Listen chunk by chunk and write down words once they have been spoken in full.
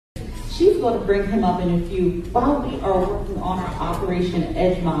She's going to bring him up in a few. While we are working on our Operation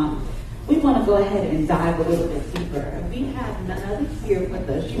Edgemont, we want to go ahead and dive a little bit deeper. We have none other here with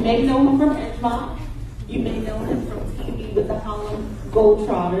us. You may know him from Edgemont. You may know him from TV with the Harlem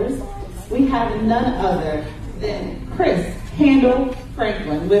Globetrotters. We have none other than Chris Handel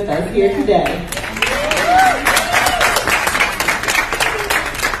Franklin with us here today.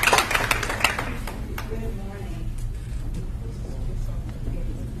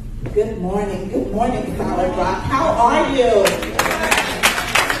 Good morning, Solid Rock. How are you?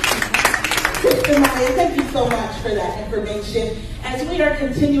 Sister Maya, thank you so much for that information. As we are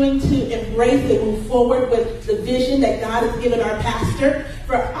continuing to embrace and move forward with the vision that God has given our pastor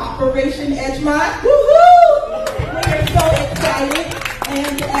for Operation Edgemont, woohoo! We are so excited.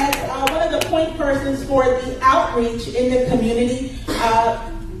 And as one of the point persons for the outreach in the community,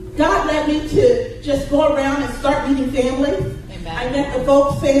 God led me to just go around and start meeting families. I met the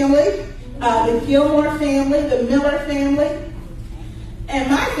Volks family, the Gilmore family, the Miller family, and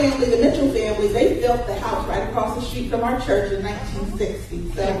my family, the Mitchell family. They built the house right across the street from our church in 1960.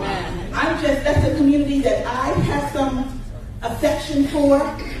 So that's a community that I have some affection for.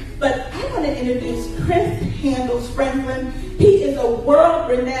 But I want to introduce Chris Handel Franklin. He is a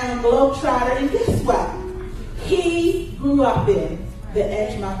world-renowned Globetrotter, and guess what? He grew up in the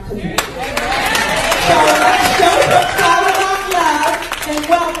Edgemont community. So let's show some Solid Rock love and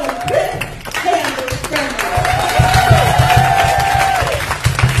welcome Chris Handel Franklin.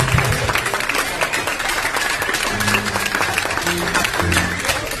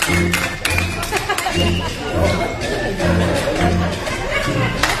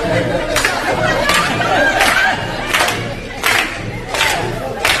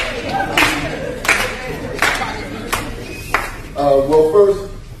 Well, first,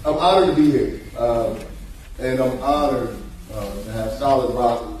 I'm honored to be here, and I'm honored to have Solid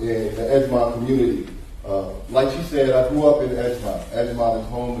Rock in the Edgemont community. Like she said, I grew up in Edgemont. Edgemont is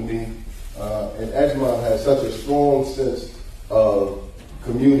home to me, and Edgemont has such a strong sense of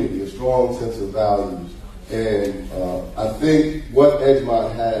community, a strong sense of values, and I think what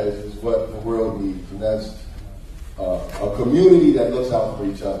Edgemont has is what the world needs, and that's a community that looks out for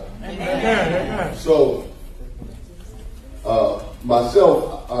each other. Amen. So,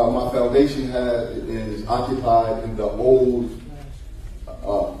 myself, my foundation is occupied in the old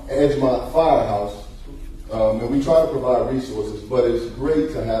Edgemont firehouse, and we try to provide resources, but it's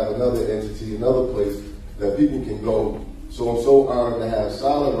great to have another entity, another place that people can go. So I'm so honored to have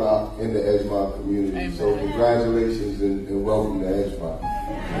Solid Rock in the Edgemont community. Amen. So congratulations and welcome to Edgemont.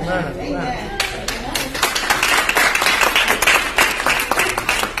 Amen. Amen.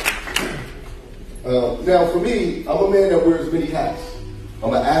 Now, for me, I'm a man that wears many hats.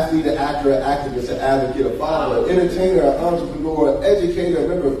 I'm an athlete, an actor, an activist, an advocate, a father, an entertainer, an entrepreneur, an educator, a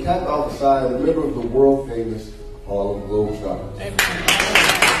member of Kappa Alpha Psi, and a member of the world-famous Harlem Globetrotters.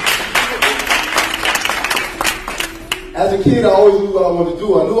 As a kid, I always knew what I wanted to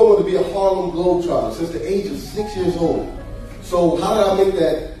do. I knew I wanted to be a Harlem Globetrotter since the age of 6 years old. So how did I make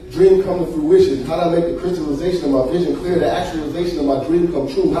that dream come to fruition? How did I make the crystallization of my vision clear, the actualization of my dream come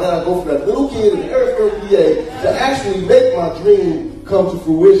true? How did I go from that little kid in Harrisburg, PA, to actually make my dream come to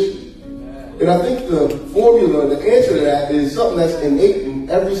fruition? And I think the formula, the answer to that is something that's innate in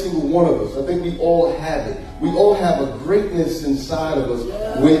every single one of us. I think we all have it. We all have a greatness inside of us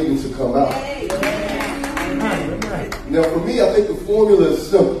waiting to come out. Now for me, I think the formula is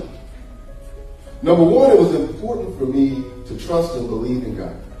simple. Number one, it was important for me to trust and believe in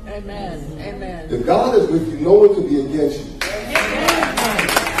God. Amen. Amen. If God is with you, no one can be against you. Amen.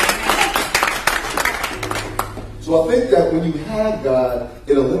 So I think that when you have God,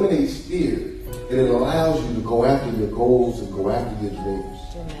 it eliminates fear and it allows you to go after your goals and go after your dreams.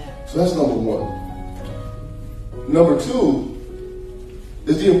 Amen. So that's number one. Number two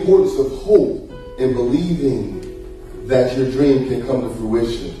is the importance of hope and believing that your dream can come to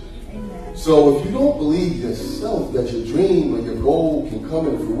fruition. So if you don't believe yourself that your dream or your goal can come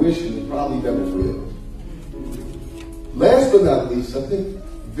into fruition, it probably never will. Last but not least, I think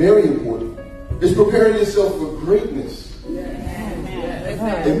very important, is preparing yourself for greatness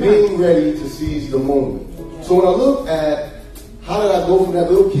and being ready to seize the moment. So when I look at how did I go from that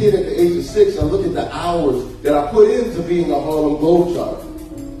little kid at the age of 6, I look at the hours that I put into being a Harlem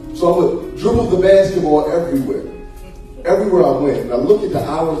Globetrotter. So I would dribble the basketball everywhere. Everywhere I went, and I look at the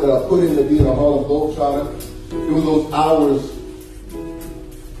hours that I put into being a Harlem Globetrotter, it was those hours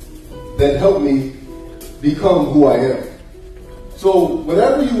that helped me become who I am. So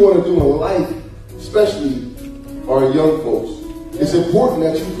whatever you want to do in life, especially our young folks, it's important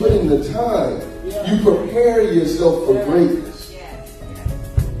that you put in the time. You prepare yourself for greatness.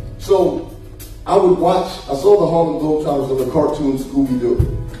 So So I saw the Harlem Globetrotters on the cartoon Scooby-Doo,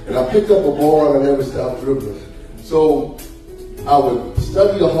 and I picked up a ball and I never stopped dribbling. So I would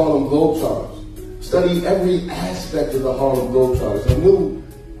study the Harlem Globetrotters, study every aspect of the Harlem Globetrotters. I knew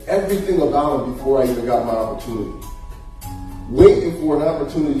everything about them before I even got my opportunity, waiting for an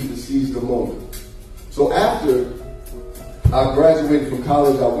opportunity to seize the moment. So after I graduated from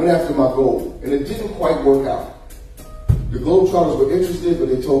college, I went after my goal, and it didn't quite work out. The Globetrotters were interested, but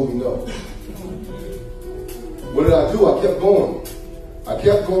they told me no. What did I do? I kept going. I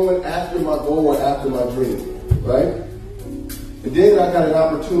kept going after my goal or after my dream, right? And then I got an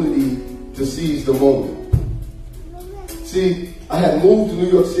opportunity to seize the moment. See, I had moved to New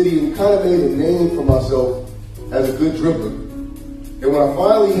York City and kind of made a name for myself as a good dribbler. And when I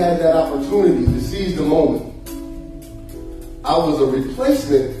finally had that opportunity to seize the moment, I was a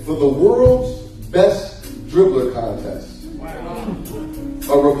replacement for the world's best dribbler contest. Wow.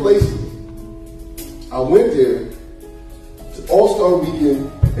 A replacement. I went there to All-Star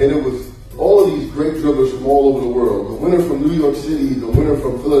Weekend, and it was all of these great dribblers from all over the world. The winner from New York City, the winner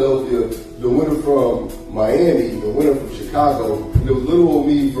from Philadelphia, the winner from Miami, the winner from Chicago, and there was little old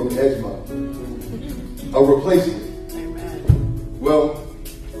me from Edgemont. A replacement. Well,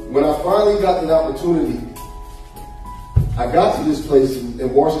 when I finally got the opportunity, I got to this place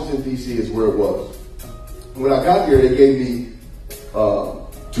in Washington, D.C. is where it was. When I got there, they gave me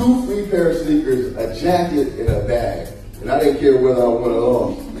 2 free pair of sneakers, a jacket, and a bag. And I didn't care whether I won or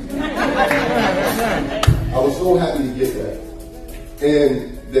lost. I was so happy to get that.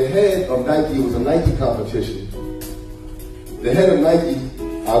 And the head of Nike, it was a Nike competition. The head of Nike,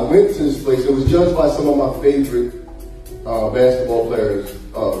 I went to this place. It was judged by some of my favorite basketball players.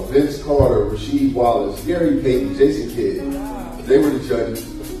 Vince Carter, Rasheed Wallace, Gary Payton, Jason Kidd. They were the judges.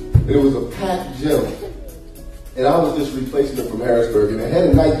 And it was a packed gym. And I was just replacing them from Harrisburg. And the head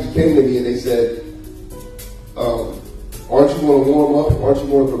of Nike came to me and they said, aren't you going to warm up? Aren't you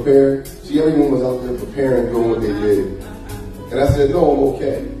going to prepare? See, everyone was out there preparing, doing what they did. And I said, no, I'm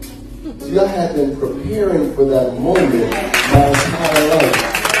okay. See, I had been preparing for that moment my entire life.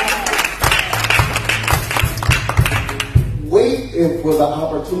 Waiting for the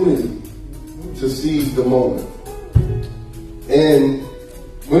opportunity to seize the moment. And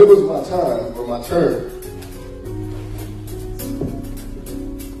when it was my time, or my turn,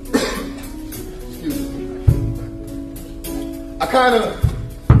 I kind of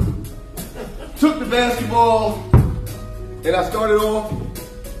took the basketball and I started off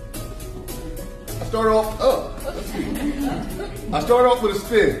with a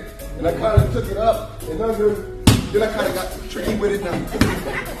spin. And I kind of took it up and under. Then I kind of got tricky with it.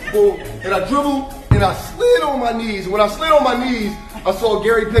 And I dribbled and I slid on my knees. And when I slid on my knees, I saw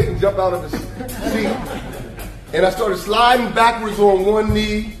Gary Payton jump out of the seat. And I started sliding backwards on one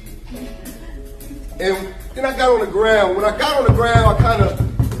knee. And then I got on the ground. When I got on the ground, I kind of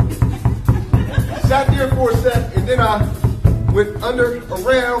sat there for a sec, and then I went under,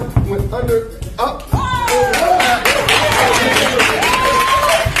 around, went under, up, over, back.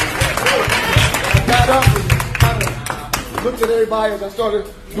 I got up and kind of looked at everybody as I started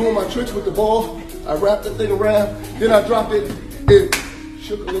doing my tricks with the ball. I wrapped the thing around, then I dropped it, and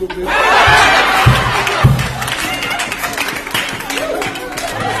shook a little bit.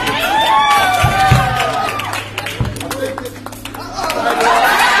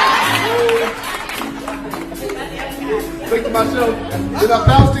 Think to myself, then I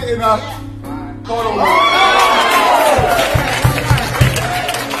bounced it and I caught on.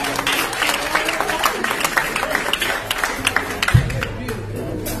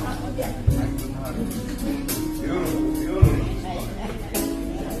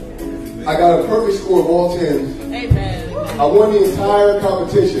 I got a perfect score of all 10s. Amen. I won the entire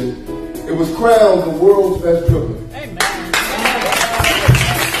competition. It was crowned the world's best dribbler. Amen.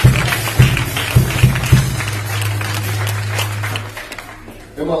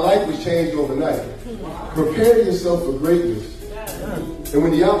 And my life was changed overnight. Prepare yourself for greatness. And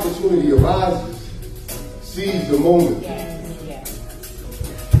when the opportunity arises, seize the moment.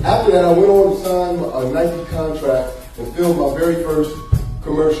 After that, I went on to sign a Nike contract and filmed my very first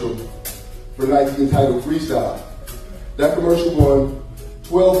commercial for Nike entitled Freestyle. That commercial won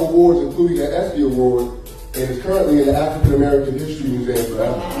 12 awards, including an ESPY award, and is currently in the African American History Museum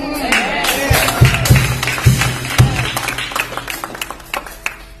forever.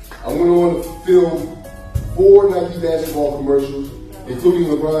 I went on to film 4 Nike basketball commercials, including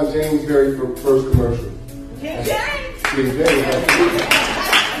LeBron James' very first commercial.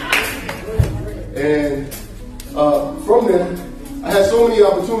 And from then, I had so many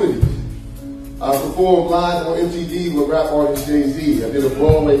opportunities. I performed live on MTV with rap artist Jay-Z. I did a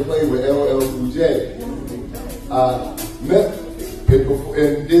Broadway play with LL Cool J. I met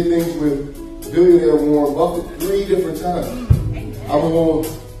and did things with billionaire Warren Buffett 3 different times. I was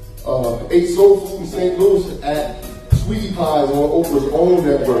on 8 Soul Food in St. Louis at Sweetie Pies on Oprah's own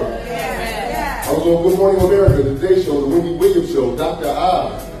network. I was on Good Morning America, The Today Show, The Wendy Williams Show, Dr.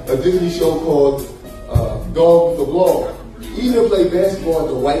 Oz, a Disney show called Dog with a Blog. Even played basketball at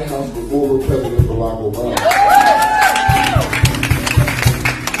the White House before President Barack Obama.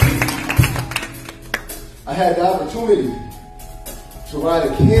 I had the opportunity to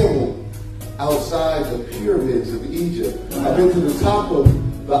ride a camel outside the pyramids of Egypt. I've been to the top of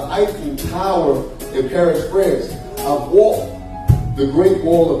the Eiffel Tower in Paris, France. I've walked the Great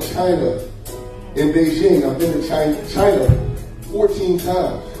Wall of China in Beijing. I've been to China 14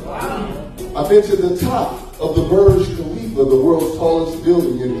 times. Wow. I've been to the top of the Burj Khalifa, the world's tallest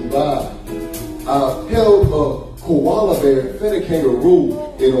building in Dubai. I held a koala bear, fed a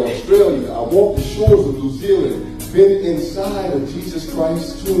kangaroo in Australia. I walked the shores of New Zealand, been inside of Jesus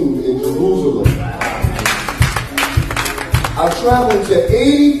Christ's tomb in Jerusalem. I've traveled to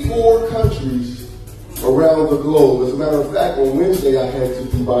 84 countries around the globe. As a matter of fact, on Wednesday I head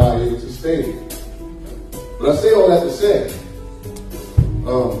to Dubai to stay. But I say all that to say,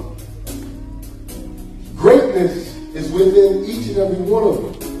 greatness is within each and every one of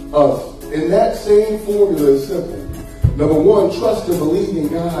us. And that same formula is simple. Number 1, trust and believe in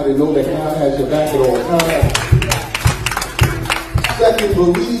God and know that God has your back at all times. Second,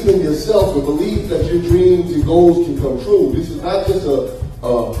 believe in yourself and believe that your dreams and goals can come true. This is not just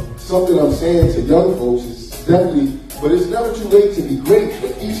something I'm saying to young folks. It's definitely, but it's never too late to be great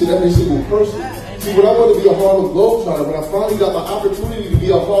for each and every single person. See, when I wanted to be a Harlem Globetrotter, when I finally got my opportunity to be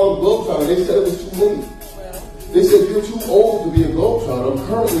a Harlem Globetrotter, they said it was too late. They said, you're too old to be a Globetrotter. I'm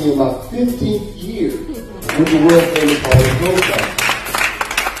currently in my 15th year with the world famous Harlem Globetrotter.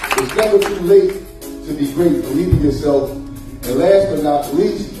 It's never too late to be great. Believe in yourself. And last but not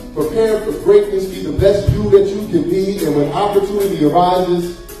least, prepare for greatness. Be the best you that you can be. And when opportunity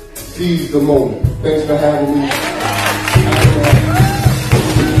arises, seize the moment. Thanks for having me.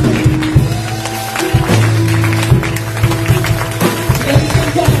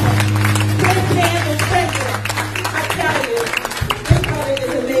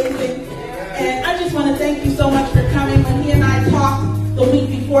 Thank you so much for coming. When he and I talked the week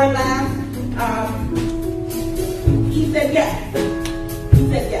before last, he said yes. He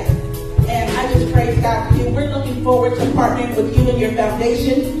said yes. And I just praise God for you. We're looking forward to partnering with you and your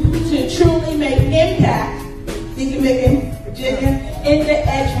foundation to truly make impact, Deacon Macon, Virginia, in the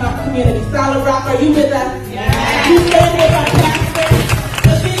Edgemont community. Solid Rock, are you with us? Yes. You stand with us.